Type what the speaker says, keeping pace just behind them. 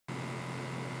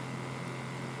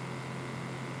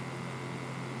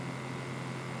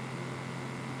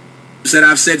said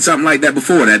I've said something like that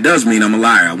before. That does mean I'm a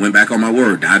liar. I went back on my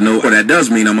word. I know. Or that does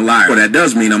mean I'm a liar. Or that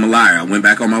does mean I'm a liar. I went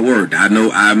back on my word. I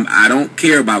know. I don't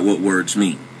care about what words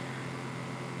mean.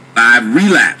 I've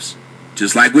relapsed,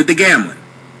 just like with the gambling.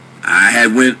 I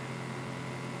had went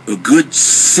a good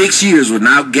 6 years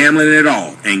without gambling at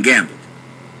all and gambled.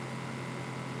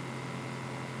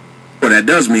 Or that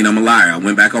does mean I'm a liar. I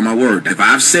went back on my word. If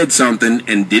I've said something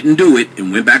and didn't do it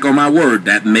and went back on my word,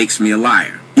 that makes me a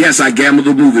liar. Yes, I gambled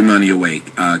the movie money away,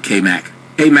 Kmak.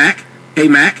 Kmak?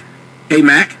 Kmak?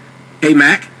 Kmak?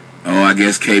 Kmak? Oh, I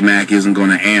guess Kmak isn't going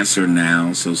to answer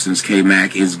now. So since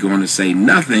Kmak is going to say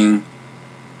nothing,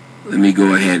 let me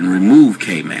go ahead and remove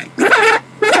Kmak.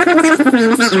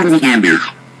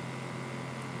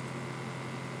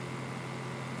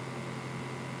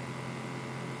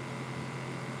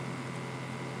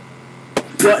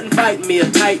 Wasn't fighting me a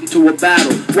titan to a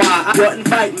battle. Why? I wasn't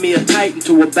fighting me a titan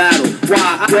to a battle.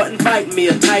 Why? I wasn't fighting me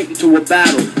a titan to a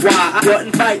battle. Why? I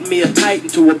wasn't fighting me a titan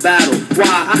to a battle.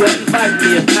 Why? I wasn't fighting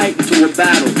me a titan to a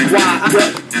battle. Why? I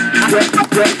wasn't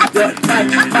fight me a titan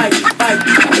to a battle.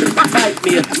 Why? I wasn't fight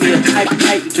me a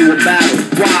titan to a battle.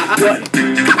 Why? I wasn't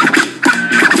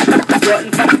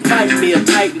fight me a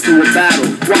titan to a battle.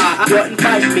 Why? I wasn't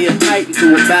fight me a titan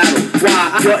to a battle.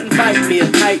 Why?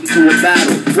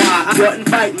 I wasn't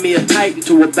fight me a titan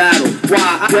to a battle.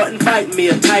 Why? I wasn't fight me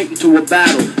a titan to a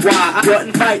battle. Why? I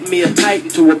wasn't fight me a titan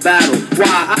to a battle.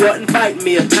 Why? I wasn't fight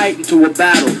me a titan to a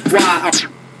battle. Why?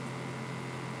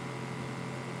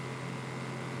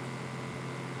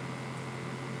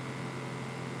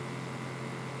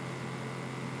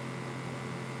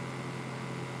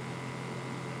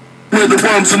 Where the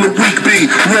worms and the weak be,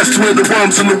 rest where the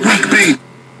worms and the weak be.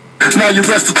 Now you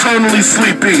rest eternally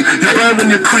sleepy, you burn when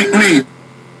you creep me.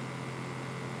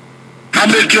 I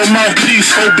make your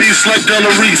mouthpiece obese like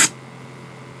Delarice.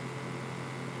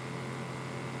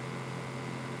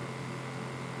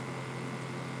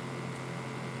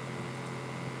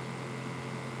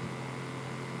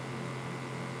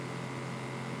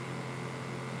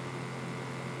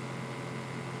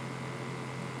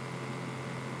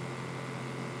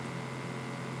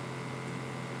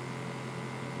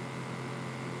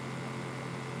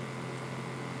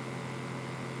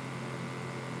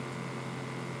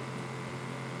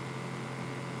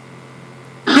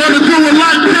 Gonna do it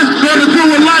like this, gonna do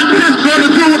it like this,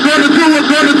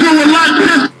 gonna do it like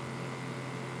this.